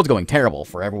don't. The world's going terrible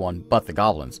for everyone but the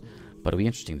goblins. But it'll be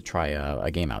interesting to try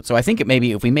a game out. So I think it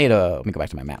maybe if we made a. Let me go back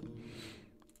to my map.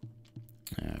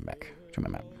 Back to my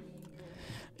map.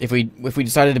 If we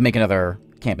decided to make another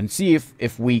camp and see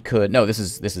if we could. No, this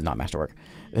is not masterwork.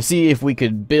 See if we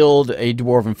could build a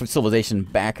dwarven civilization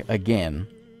back again.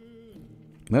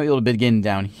 We might be able to begin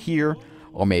down here,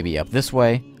 or maybe up this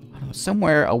way. I don't know,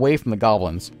 somewhere away from the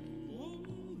goblins.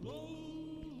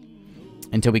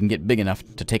 Until we can get big enough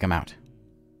to take them out.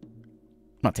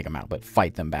 Not take them out, but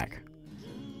fight them back.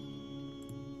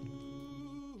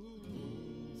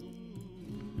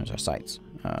 There's our sights.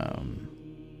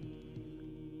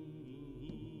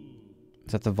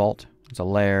 Is that the vault? It's a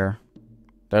lair.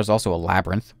 There's also a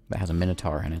labyrinth that has a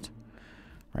minotaur in it.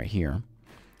 Right here.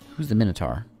 Who's the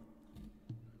minotaur?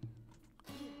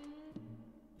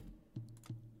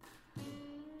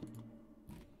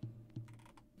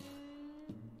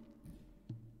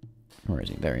 Where is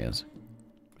he? There he is.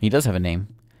 He does have a name.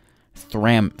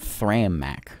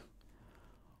 Thrammak.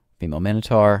 Female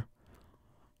minotaur.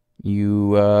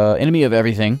 You, enemy of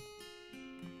everything.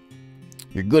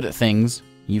 You're good at things.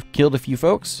 You've killed a few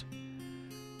folks.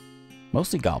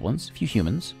 Mostly goblins. A few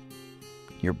humans.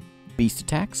 Your beast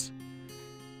attacks.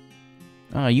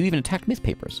 You even attacked myth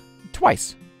papers.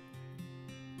 Twice.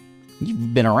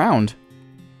 You've been around.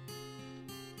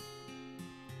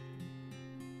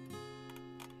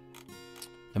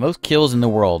 The most kills in the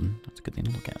world. That's a good thing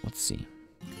to look at. Let's see.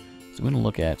 So we're going to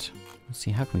look at... Let's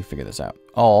see, how can we figure this out?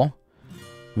 All.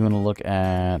 We want to look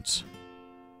at...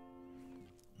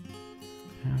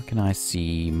 How can I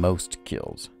see most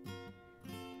kills?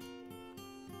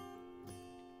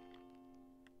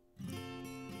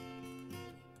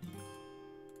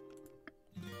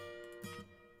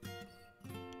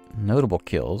 Notable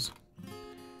kills.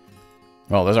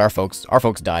 Well, there's our folks. Our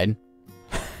folks died.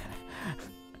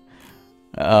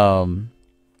 I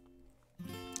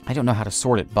don't know how to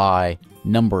sort it by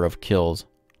number of kills,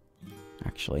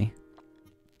 actually.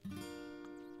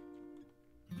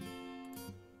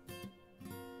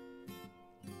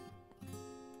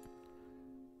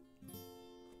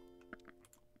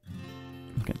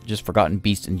 Okay, just Forgotten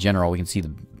Beast in general. We can see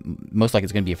the most likely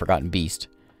it's going to be a Forgotten Beast.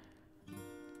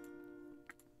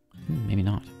 Maybe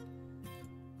not.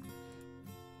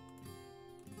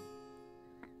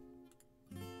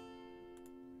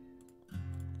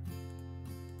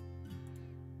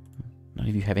 None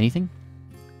of you have anything?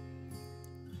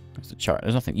 That's the chart.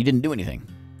 There's nothing. You didn't do anything.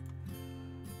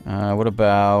 What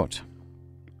about...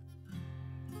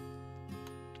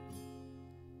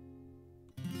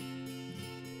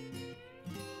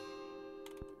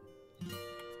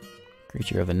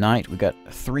 Creature of the night. We got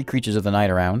 3 creatures of the night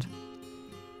around.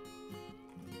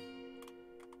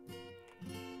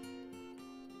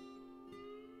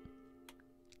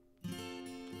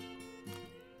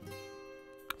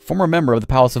 Former member of the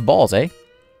Palace of Balls, eh?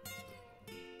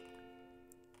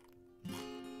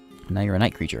 Now you're a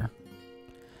night creature.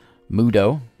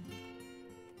 Mudo.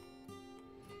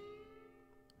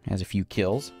 Has a few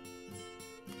kills.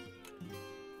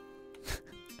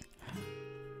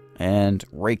 And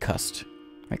Raycust.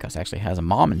 Raycust actually has a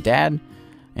mom and dad.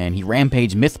 And he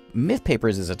rampaged Myth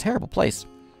Papers is a terrible place.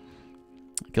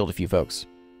 Killed a few folks.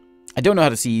 I don't know how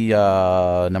to see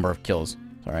number of kills.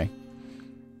 Sorry.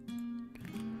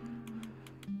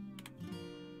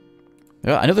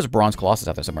 I know there's a Bronze Colossus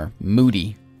out there somewhere.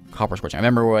 Moody. Copper Scorching. I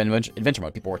remember when Adventure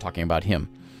Mode people were talking about him.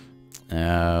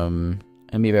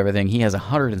 Enemy of Everything. He has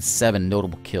 107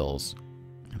 notable kills.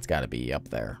 It's got to be up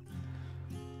there.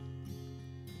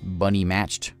 Bunny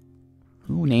Matched.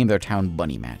 Who named their town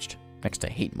Bunny Matched? Next to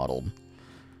Hate Muddled.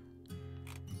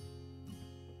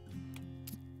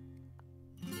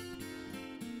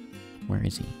 Where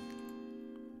is he?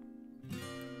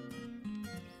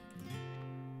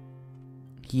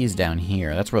 He is down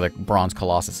here. That's where the Bronze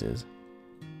Colossus is.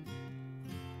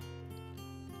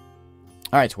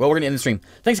 Alright, well, we're going to end the stream.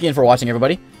 Thanks again for watching,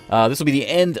 everybody. This will be the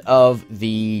end of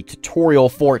the tutorial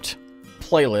fort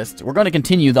playlist. We're going to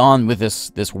continue on with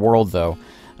this world, though.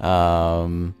 I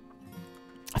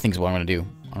think is what I'm going to do.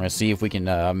 I'm going to see if we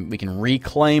can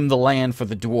reclaim the land for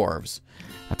the dwarves.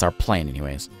 That's our plan,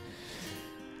 anyways.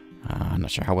 I'm not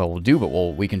sure how well we'll do, but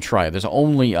we can try. There's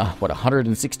only,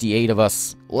 168 of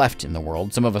us left in the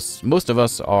world. Most of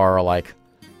us are, like,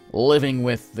 living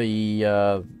with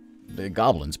the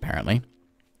goblins, apparently.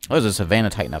 Oh, there's a Savannah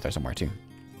Titan out there somewhere, too.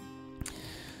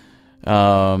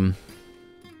 What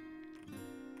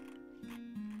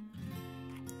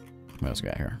else we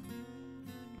got here?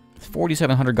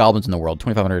 4,700 goblins in the world.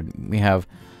 2,500. We have...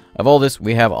 Of all this,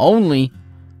 we have only...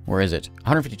 Where is it?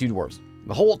 152 dwarves.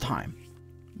 The whole time.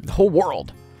 The whole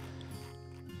world.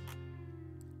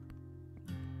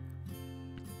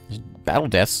 Battle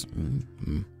deaths.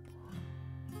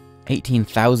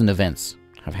 18,000 events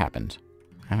have happened.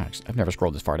 I've never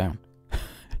scrolled this far down.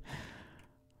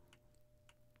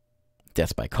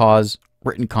 Deaths by cause,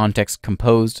 written context,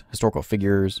 composed, historical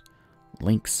figures,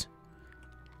 links,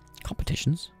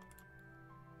 competitions,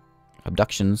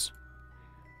 abductions,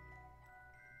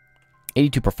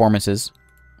 82 performances.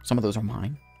 Some of those are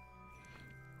mine.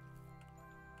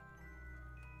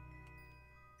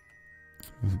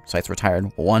 Sites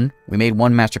retired. 1. We made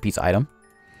 1 masterpiece item.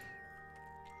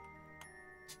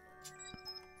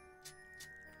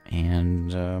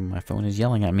 And my phone is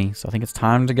yelling at me, so I think it's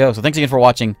time to go. So thanks again for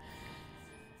watching.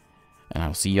 And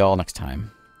I'll see y'all next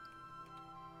time.